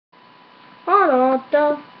on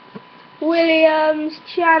the Williams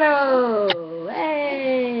channel.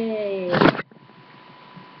 Hey!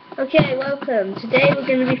 Okay, welcome. Today we're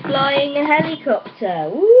going to be flying a helicopter.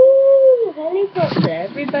 Woo! Helicopter.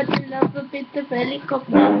 Everybody loves a bit of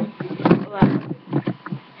helicopter. Right.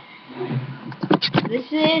 This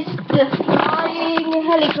is the flying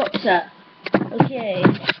helicopter. Okay.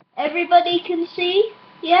 Everybody can see?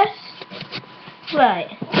 Yes? Right.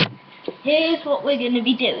 Here's what we're going to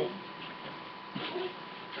be doing.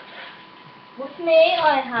 With me,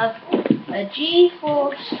 I have a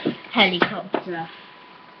G-Force helicopter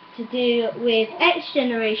to do with X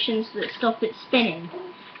generations that stop it spinning.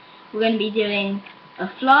 We're going to be doing a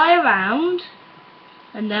fly around,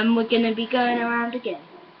 and then we're going to be going around again.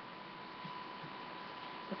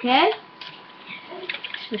 Okay?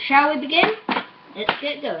 So shall we begin? Let's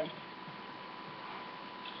get going.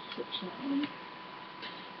 Switch that on.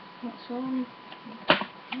 That's on.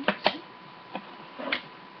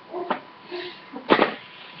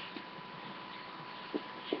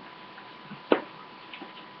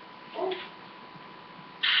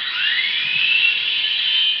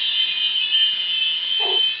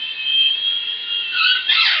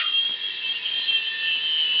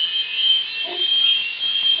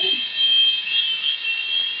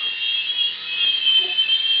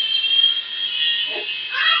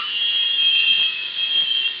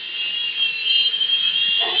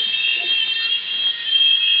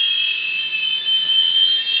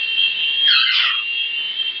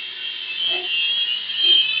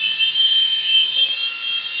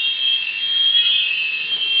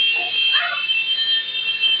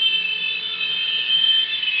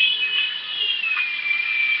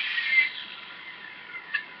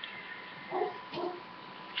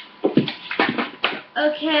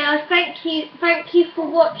 Okay, I thank you for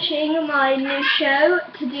watching my new show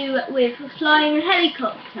to do with flying a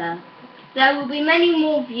helicopter. There will be many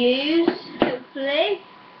more views, hopefully,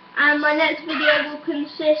 and my next video will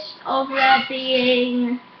consist of there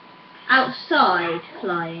being outside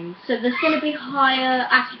flying, so there's going to be higher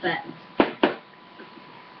aspects.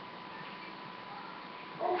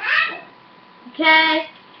 Okay,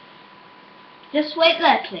 just wait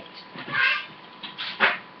there, please.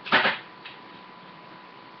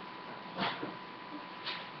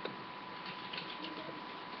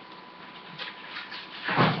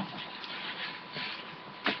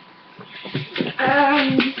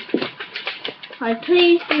 I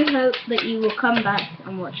please do hope that you will come back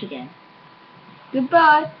and watch again.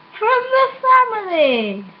 Goodbye from the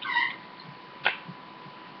family.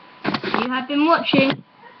 You have been watching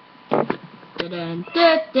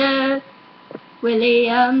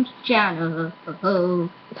Williams channel.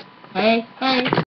 Hey, hey.